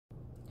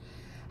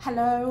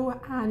Hello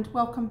and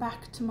welcome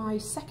back to my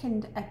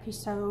second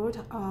episode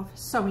of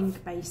Sewing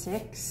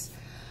Basics,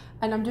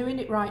 and I'm doing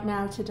it right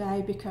now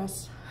today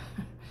because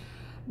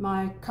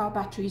my car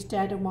battery is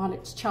dead, and while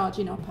it's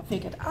charging up I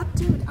figured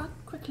I'd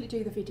quickly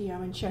do the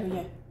video and show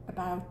you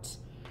about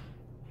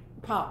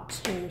part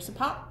two. So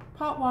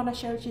part one I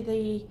showed you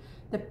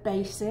the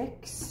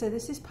basics, so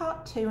this is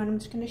part two, and I'm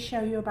just going to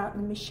show you about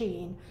the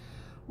machine,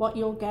 what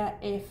you'll get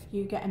if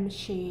you get a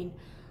machine.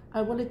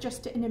 I will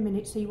adjust it in a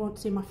minute so you won't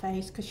see my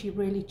face because you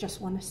really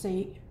just want to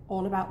see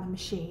all about the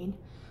machine,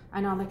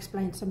 and I'll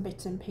explain some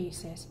bits and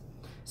pieces.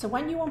 So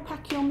when you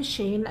unpack your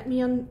machine, let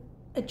me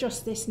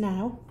adjust this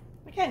now.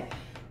 Okay,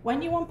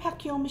 when you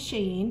unpack your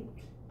machine,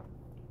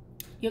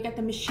 you'll get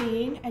the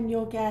machine and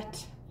you'll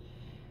get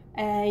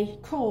a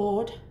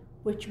cord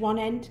which one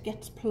end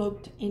gets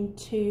plugged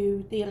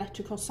into the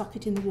electrical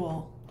socket in the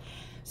wall.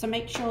 So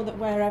make sure that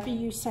wherever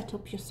you set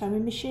up your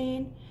sewing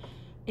machine,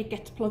 it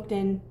gets plugged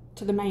in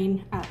to the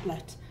main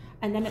outlet,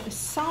 and then at the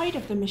side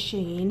of the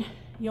machine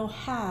you'll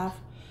have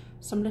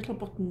some little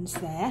buttons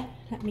there.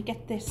 Let me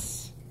get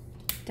this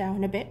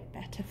down a bit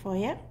better for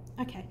you.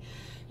 Okay,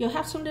 you'll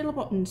have some little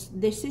buttons.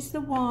 This is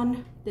the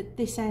one that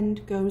this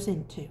end goes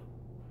into.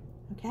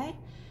 Okay,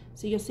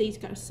 so you'll see it's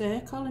got a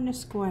circle and a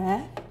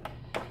square,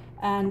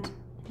 and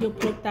you'll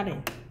plug that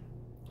in.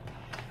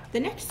 The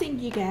next thing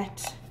you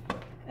get,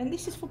 and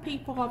this is for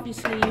people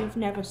obviously who've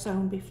never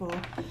sewn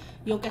before,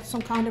 you'll get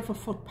some kind of a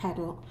foot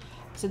pedal.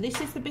 So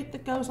this is the bit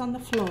that goes on the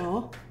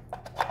floor,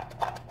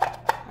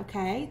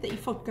 okay, that your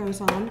foot goes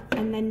on,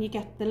 and then you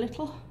get the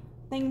little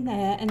thing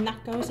there, and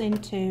that goes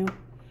into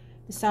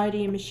the side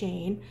of your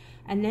machine,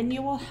 and then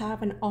you will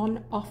have an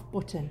on-off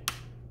button.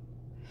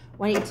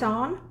 When it's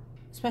on,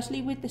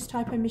 especially with this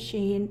type of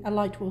machine, a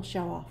light will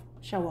show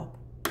up.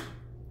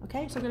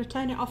 Okay, so I'm going to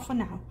turn it off for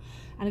now,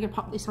 and I'm going to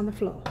pop this on the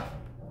floor.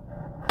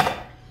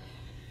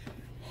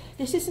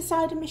 This is the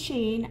side of the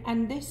machine,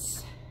 and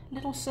this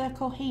little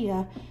circle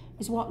here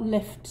is what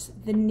lifts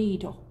the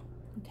needle.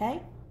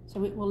 Okay,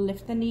 so it will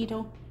lift the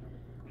needle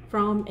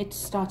from its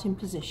starting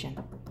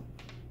position.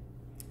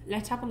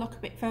 Let's have a look a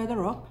bit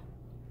further up.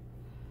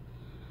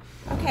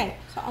 Okay,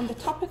 so on the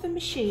top of the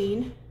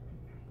machine,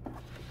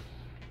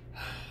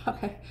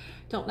 okay,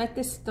 don't let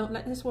this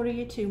worry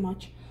you too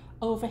much.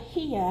 Over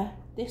here,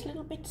 this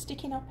little bit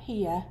sticking up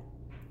here,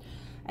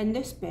 and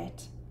this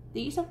bit,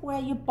 these are where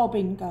your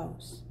bobbin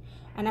goes.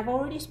 And I've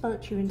already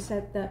spoke to you and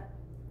said that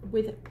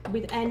with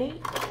any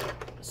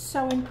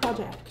sewing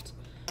project,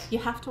 you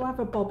have to have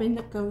a bobbin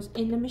that goes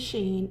in the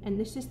machine, and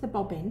this is the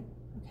bobbin,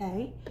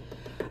 okay,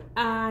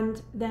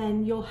 and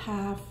then you'll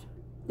have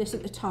this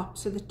at the top,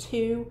 so the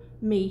two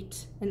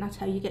meet, and that's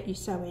how you get your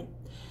sewing.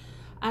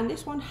 And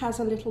this one has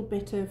a little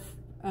bit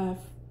of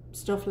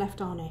stuff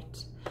left on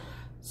it,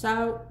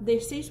 so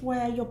this is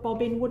where your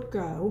bobbin would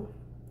go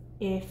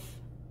if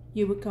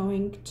you were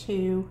going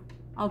to,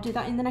 I'll do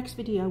that in the next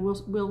video,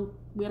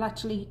 we'll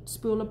actually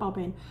spool a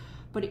bobbin,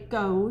 but it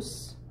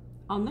goes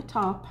on the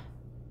top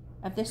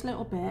of this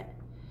little bit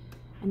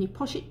and you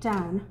push it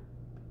down.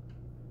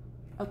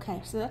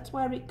 Okay, so that's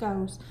where it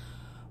goes.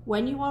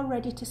 When you are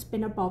ready to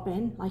spin a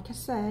bobbin, like I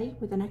say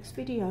with the next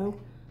video,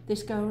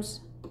 this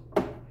goes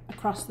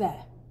across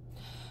there,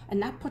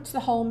 and that puts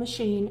the whole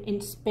machine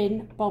in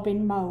spin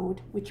bobbin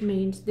mode, which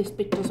means this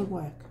bit doesn't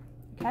work.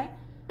 Okay,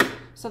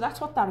 so that's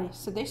what that is.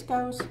 So this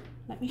goes,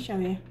 let me show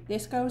you,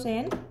 this goes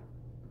in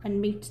and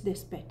meets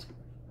this bit.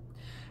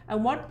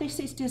 And what this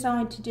is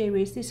designed to do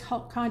is this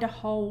kind of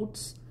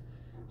holds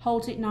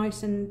it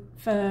nice and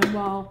firm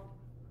while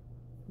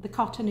the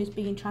cotton is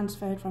being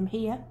transferred from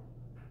here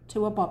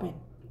to a bobbin,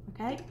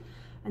 okay?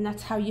 And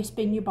that's how you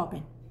spin your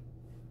bobbin.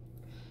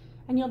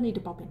 And you'll need a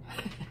bobbin,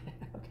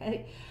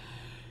 okay?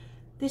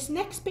 This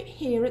next bit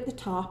here at the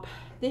top,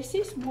 this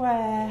is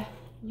where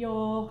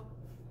your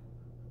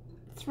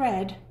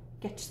thread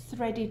gets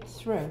threaded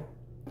through.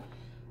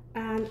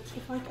 And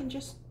if I can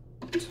just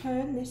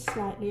turn this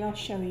slightly, I'll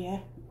show you.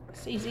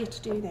 It's easier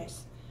to do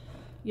this.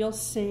 You'll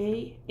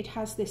see it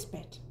has this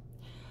bit,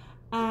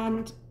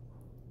 and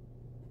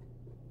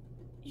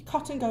your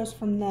cotton goes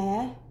from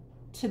there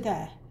to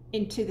there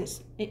into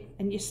this,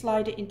 and you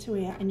slide it into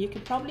here, and you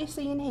can probably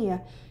see in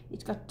here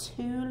it's got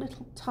two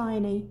little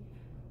tiny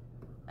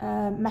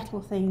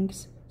metal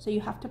things, so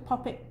you have to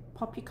pop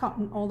your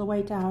cotton all the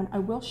way down. I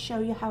will show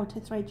you how to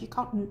thread your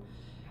cotton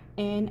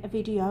in a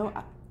video,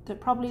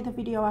 probably the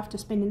video after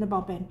spinning the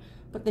bobbin,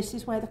 but this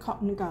is where the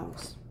cotton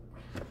goes.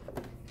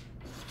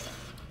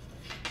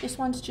 This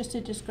one's just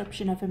a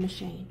description of a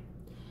machine.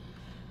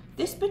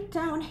 This bit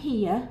down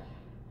here,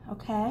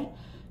 okay,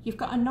 you've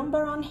got a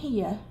number on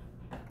here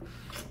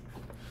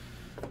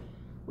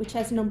which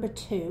has number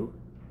 2.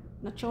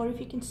 Not sure if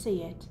you can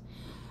see it,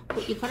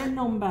 but you've got a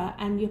number,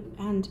 and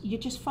you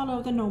just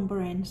follow the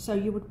number in. So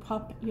you would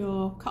pop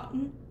your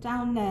cotton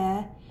down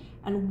there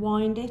and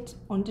wind it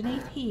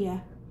underneath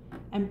here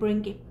and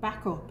bring it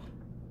back up,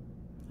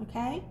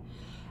 okay,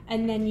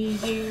 and then you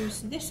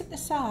use this at the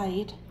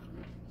side,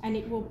 and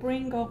it will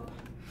bring up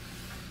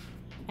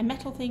a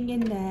metal thing in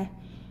there,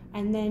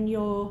 and then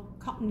your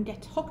cotton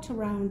gets hooked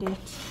around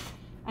it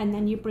and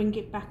then you bring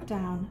it back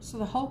down. So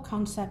the whole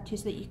concept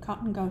is that your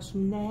cotton goes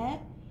from there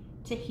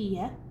to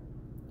here,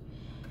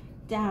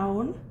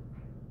 down,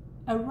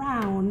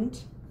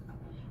 around,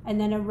 and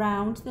then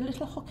around the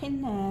little hook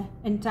in there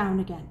and down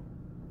again.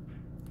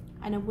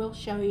 And I will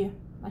show you,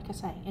 like I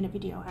say, in a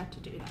video how to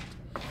do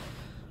that.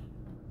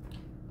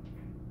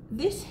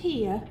 This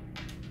here,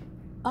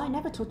 I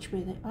never touch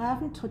with it. I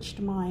haven't touched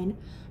mine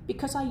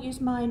because I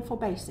use mine for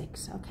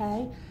basics,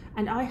 okay?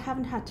 And I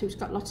haven't had to. It's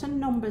got lots of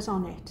numbers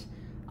on it.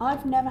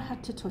 I've never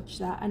had to touch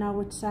that, and I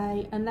would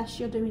say unless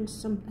you're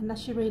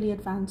really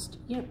advanced,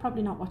 you're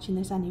probably not watching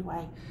this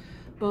anyway.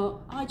 But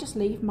I just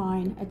leave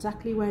mine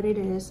exactly where it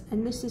is,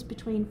 and this is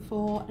between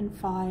 4 and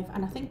 5,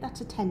 and I think that's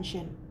a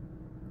tension.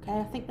 Okay,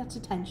 I think that's a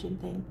tension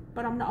thing,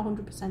 but I'm not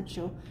 100%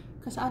 sure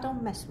because I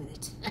don't mess with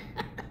it.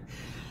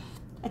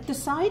 At the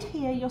side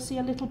here, you'll see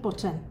a little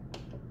button.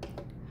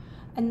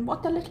 And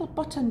what the little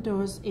button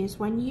does is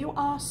when you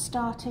are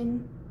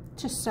starting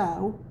to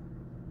sew,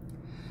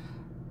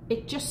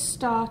 it just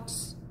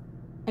starts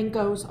and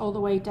goes all the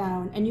way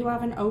down, and you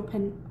have an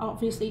open,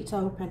 obviously it's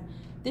open.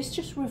 This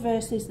just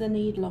reverses the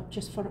needle up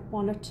just for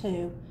 1 or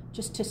 2,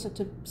 just to sort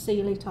of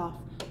seal it off.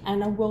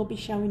 And I will be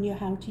showing you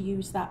how to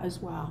use that as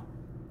well.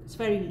 It's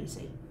very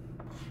easy.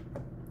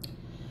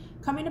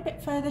 Coming a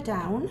bit further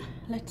down,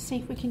 let's see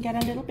if we can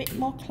get a little bit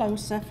more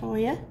closer for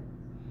you.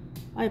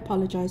 I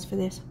apologise for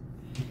this.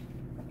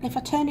 If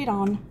I turn it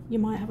on, you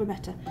might have a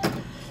better.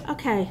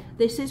 Okay,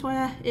 this is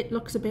where it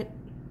looks a bit,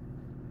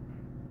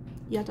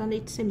 yeah, I don't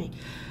need to see me.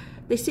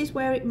 This is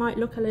where it might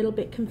look a little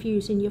bit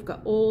confusing. You've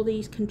got all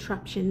these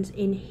contraptions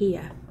in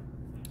here.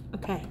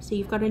 Okay, so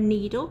you've got a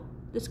needle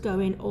that's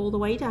going all the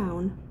way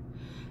down,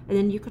 and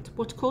then you've got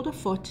what's called a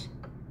foot.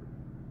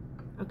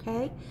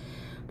 Okay,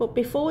 but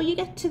before you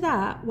get to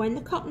that, when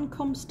the cotton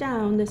comes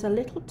down, there's a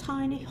little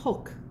tiny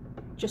hook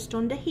just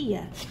under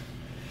here.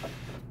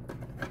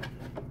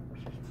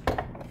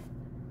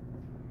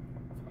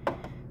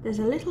 There's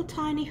a little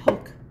tiny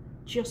hook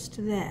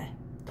just there,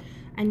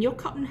 and your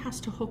cotton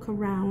has to hook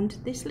around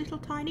this little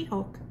tiny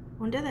hook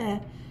under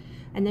there,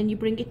 and then you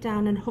bring it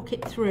down and hook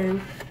it through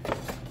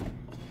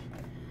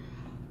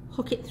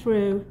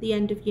the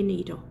end of your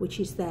needle, which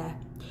is there.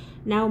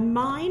 Now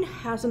mine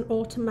has an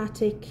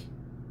automatic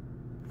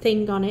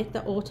thing on it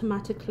that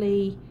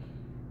automatically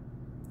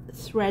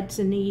threads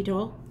a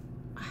needle.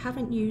 I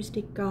haven't used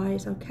it,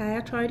 guys, okay?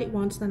 I tried it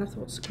once, then I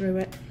thought, screw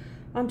it.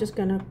 I'm just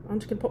gonna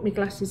put my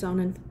glasses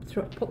on and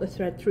put the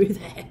thread through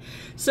there.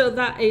 So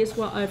that is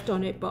what I've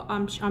done it, but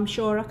I'm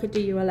sure I could do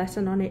you a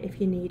lesson on it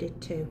if you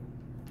needed to.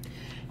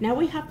 Now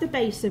we have the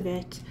base of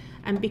it,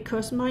 and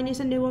because mine is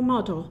a newer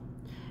model,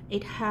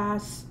 it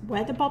has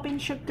where the bobbin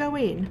should go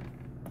in.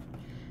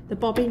 The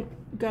bobbin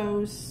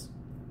goes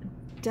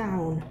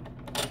down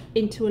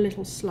into a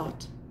little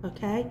slot,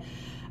 okay?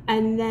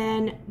 And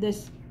then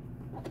this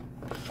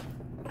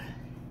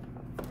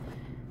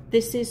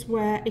is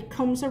where it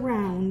comes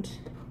around.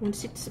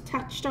 Once it's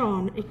attached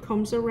on, it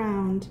comes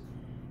around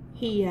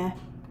here,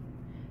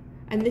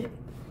 and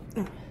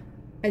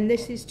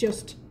this is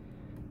just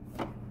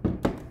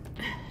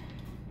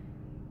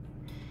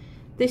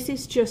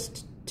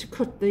to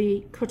cut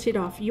it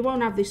off. You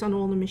won't have this on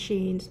all the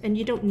machines, and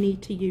you don't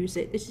need to use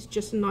it. This is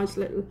just a nice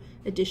little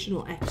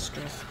additional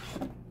extra.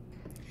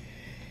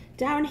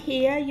 Down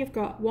here you've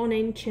got 1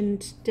 inch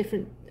and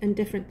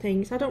different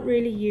things. I don't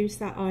really use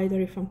that either,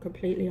 if I'm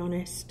completely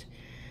honest.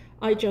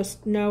 I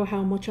just know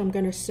how much I'm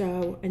going to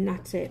sew, and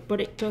that's it.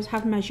 But it does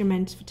have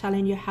measurements for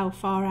telling you how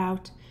far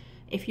out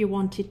if you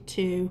wanted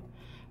to.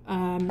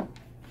 Not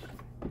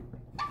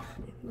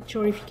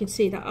sure if you can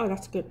see that. Oh,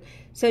 that's good.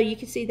 So you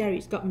can see there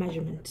it's got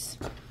measurements.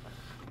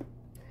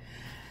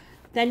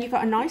 Then you've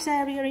got a nice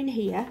area in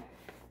here,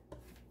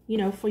 you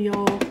know, for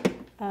your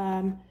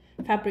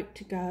fabric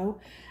to go.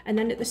 And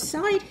then at the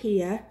side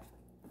here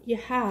you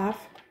have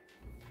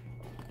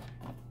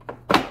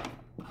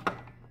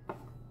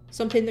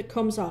something that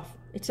comes off.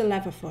 It's a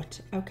lever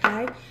foot,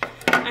 okay?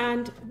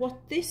 And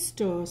what this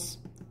does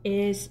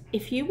is,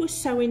 if you were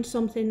sewing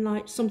something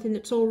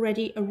that's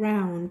already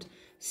around,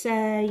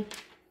 say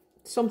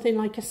something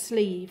like a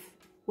sleeve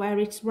where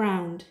it's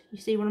round, you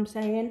see what I'm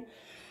saying?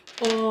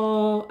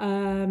 Or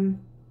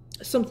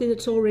something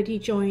that's already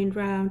joined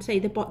round,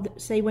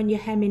 say when you're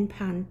hemming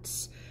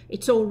pants,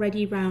 it's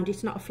already round,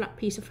 it's not a flat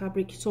piece of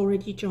fabric, it's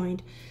already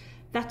joined.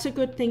 That's a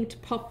good thing to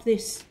pop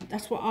this.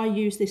 That's what I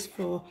use this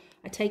for.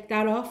 I take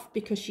that off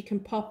because you can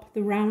pop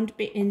the round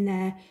bit in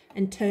there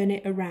and turn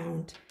it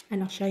around,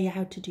 and I'll show you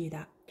how to do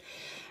that.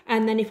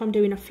 And then if I'm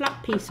doing a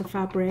flat piece of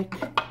fabric,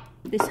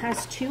 this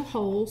has 2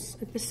 holes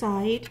at the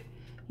side.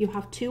 You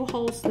have 2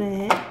 holes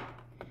there,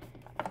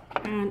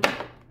 and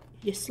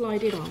you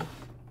slide it on,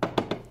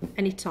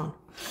 and it's on.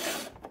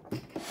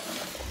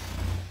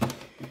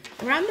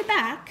 Around the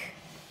back,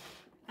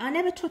 I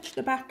never touch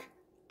the back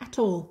at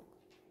all.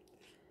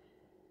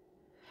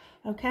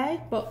 Okay,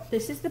 but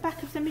this is the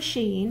back of the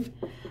machine,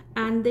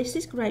 and this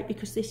is great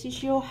because this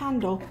is your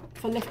handle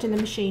for lifting the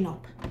machine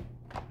up.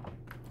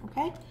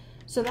 Okay,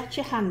 so that's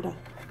your handle.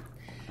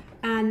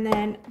 And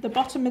then the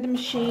bottom of the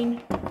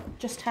machine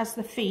just has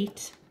the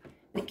feet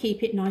that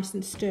keep it nice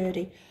and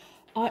sturdy.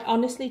 I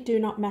honestly do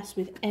not mess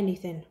with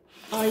anything.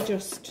 I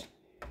just,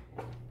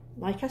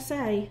 like I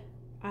say,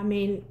 I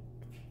mean,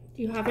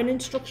 you have an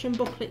instruction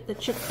booklet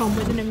that should come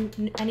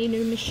with any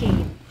new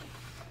machine.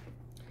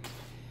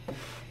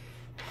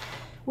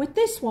 With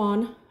this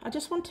one, I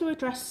just want to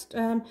address,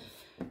 I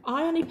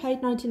only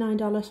paid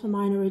 $99 for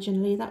mine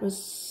originally. That was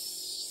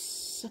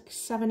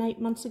 7-8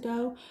 months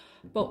ago.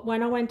 But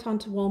when I went on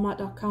to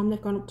Walmart.com,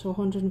 they've gone up to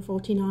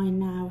 $149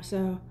 now.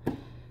 So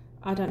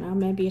I don't know,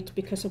 maybe it's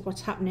because of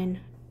what's happening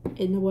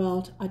in the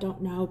world. I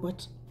don't know,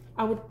 but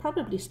I would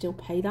probably still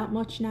pay that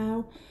much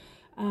now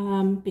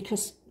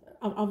because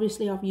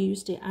obviously I've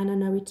used it and I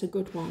know it's a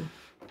good one.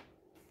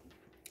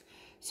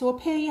 So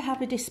up here you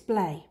have a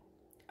display,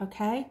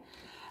 okay?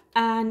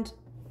 And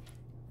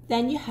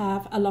then you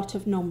have a lot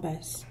of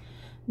numbers.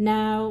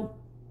 Now,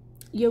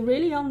 you're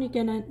really only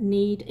gonna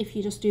need, if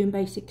you're just doing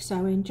basic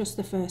sewing, just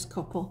the first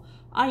couple.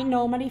 I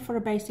normally, for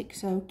a basic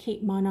sew,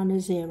 keep mine on a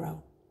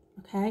 0,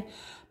 okay?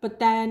 But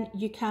then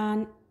you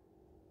can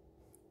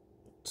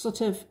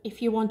sort of,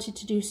 if you wanted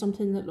to do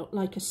something that looked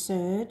like a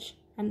serge,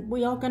 and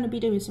we are going to be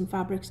doing some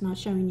fabrics now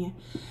showing you,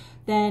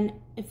 then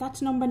if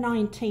that's number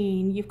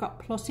 19, you've got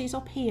pluses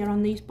up here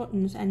on these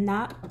buttons, and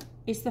that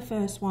is the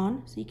first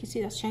one. So you can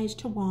see that's changed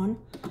to 1,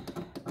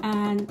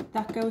 and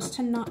that goes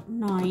to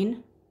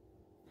 9,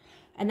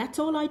 and that's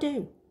all I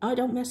do. I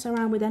don't mess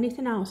around with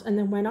anything else. And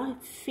then when I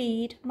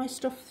feed my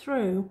stuff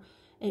through,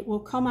 it will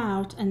come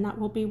out, and that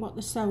will be what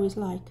the sew is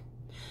like.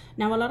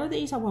 Now, a lot of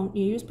these I won't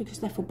use because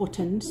they're for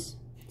buttons,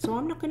 so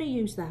I'm not going to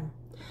use them.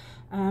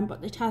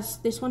 But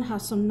this one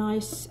has some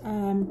nice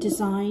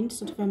designs,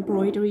 sort of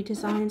embroidery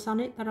designs on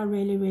it that I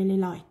really, really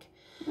like.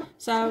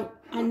 So,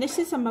 and this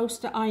is the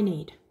most that I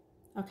need,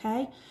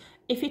 okay?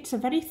 If it's a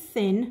very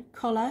thin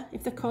colour,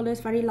 if the colour is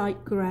very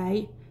light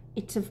grey,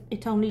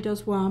 it only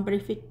does 1. But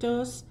if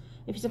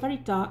it's a very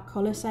dark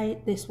colour, say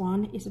this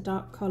one is a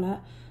dark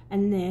colour,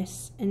 and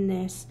this,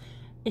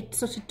 it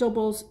sort of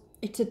doubles,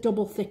 it's a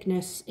double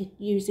thickness. It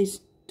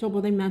uses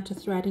double the amount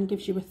of thread and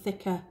gives you a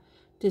thicker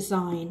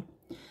design.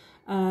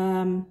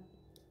 And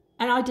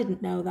I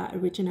didn't know that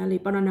originally,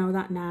 but I know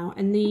that now.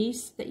 And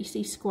these that you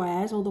see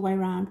squares all the way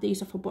around,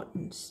 these are for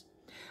buttons.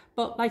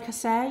 But like I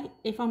say,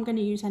 if I'm going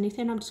to use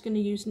anything, I'm just going to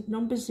use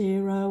number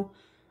 0,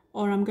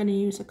 or I'm going to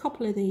use a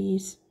couple of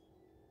these.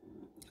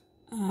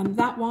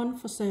 That one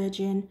for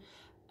serging,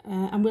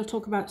 and we'll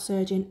talk about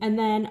serging. And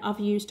then I've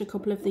used a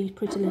couple of these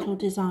pretty little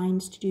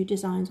designs to do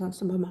designs on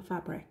some of my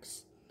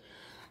fabrics.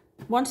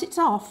 Once it's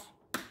off,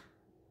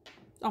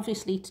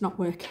 obviously it's not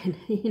working,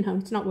 you know,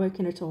 it's not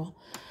working at all.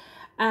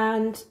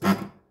 And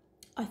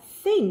I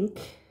think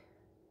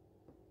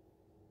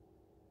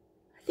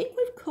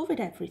we've covered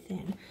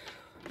everything.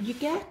 You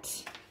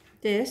get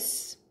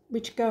this,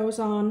 which goes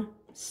on,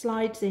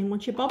 slides in.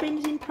 Once your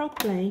bobbin's in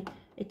properly,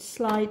 it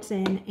slides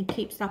in and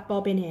keeps that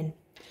bobbin in.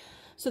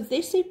 So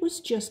this, it was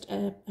just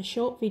a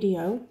short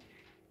video.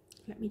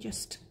 Let me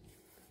just,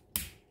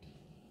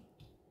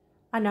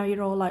 I know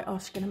you're all like, oh,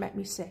 she's gonna make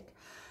me sick.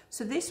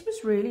 So this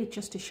was really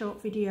just a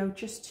short video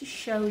just to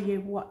show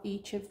you what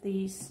each of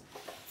these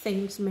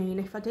things mean.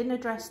 If I didn't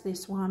address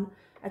this one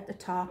at the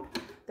top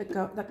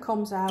that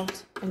comes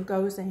out and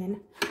goes in,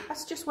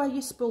 that's just where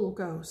your spool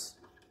goes,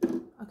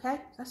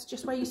 okay? That's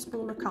just where your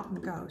spool of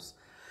cotton goes.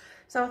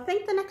 So I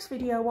think the next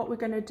video, what we're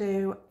going to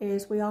do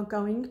is we are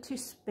going to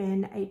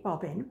spin a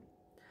bobbin.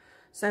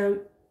 So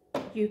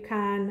you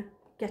can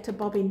get a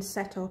bobbin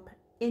set up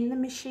in the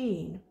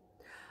machine.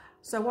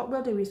 So what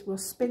we'll do is we'll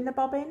spin the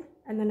bobbin,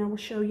 and then I will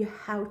show you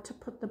how to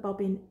put the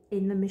bobbin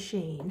in the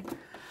machine.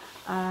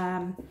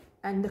 And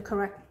the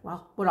correct,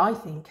 well, what I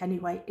think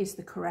anyway, is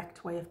the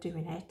correct way of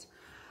doing it.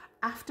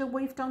 After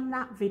we've done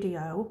that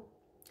video,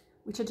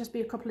 which will just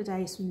be a couple of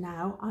days from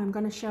now, I'm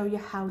going to show you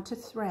how to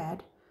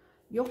thread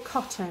your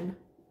cotton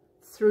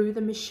through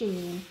the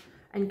machine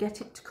and get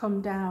it to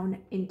come down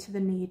into the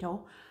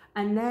needle.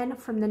 And then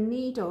from the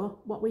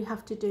needle, what we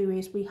have to do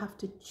is we have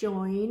to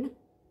join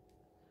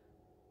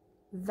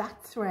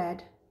that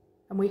thread,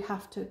 and we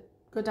have to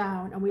go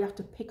down and we have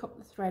to pick up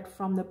the thread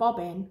from the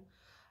bobbin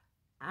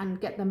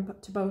and get them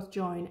to both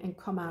join and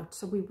come out.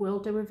 So we will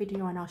do a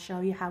video and I'll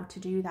show you how to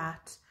do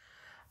that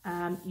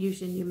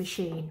using your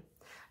machine.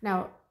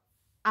 Now,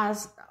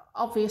 as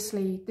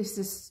obviously this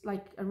is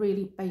like a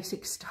really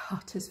basic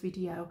starters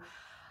video,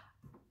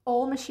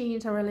 all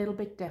machines are a little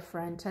bit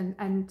different,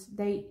 and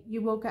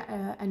you will get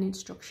an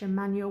instruction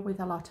manual with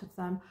a lot of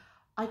them.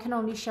 I can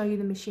only show you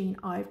the machine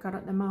I've got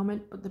at the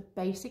moment, but the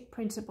basic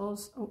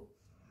principles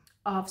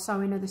of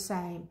sewing are the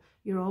same.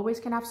 You're always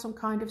going to have some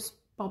kind of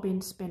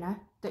bobbin spinner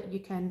that you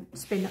can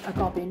spin a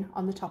bobbin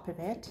on the top of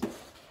it,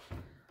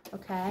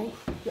 okay?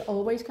 You're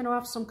always going to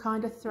have some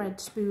kind of thread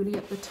spoolie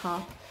at the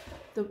top.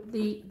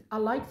 I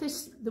like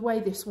this, the way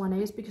this one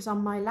is, because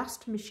on my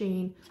last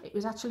machine it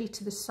was actually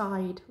to the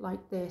side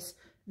like this.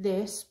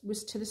 This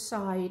was to the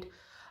side,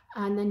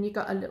 and then you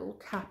got a little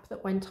cap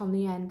that went on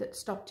the end that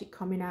stopped it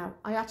coming out.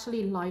 I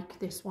actually like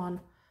this one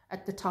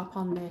at the top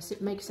on this.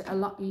 It makes it a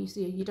lot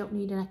easier. You don't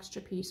need an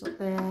extra piece up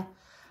there.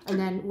 And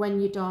then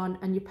when you're done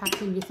and you're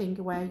packing your thing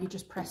away, you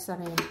just press that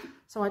in.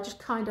 So I just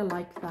kind of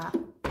like that.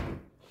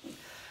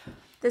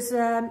 There's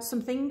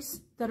some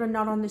things that are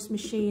not on this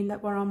machine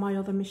that were on my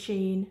other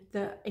machine,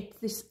 that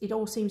it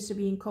all seems to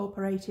be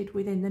incorporated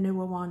within the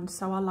newer one.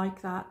 So I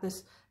like that.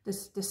 There's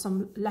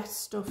some less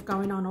stuff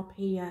going on up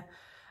here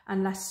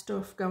and less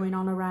stuff going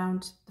on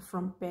around the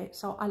front bit.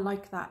 So I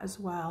like that as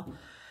well.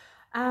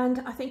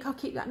 And I think I'll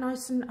keep that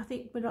nice, and I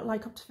think we're at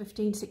like up to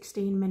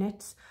 15-16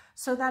 minutes.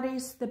 So that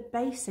is the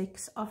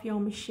basics of your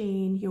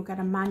machine. You'll get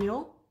a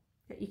manual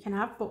that you can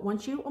have, but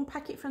once you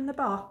unpack it from the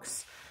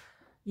box,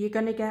 you're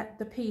going to get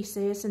the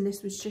pieces, and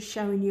this was just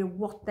showing you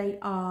what they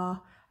are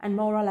and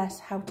more or less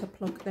how to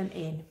plug them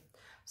in.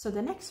 So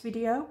the next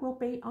video will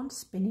be on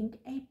spinning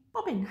a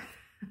bobbin.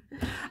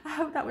 I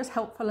hope that was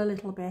helpful a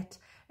little bit.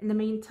 In the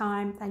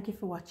meantime, thank you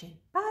for watching.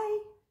 Bye.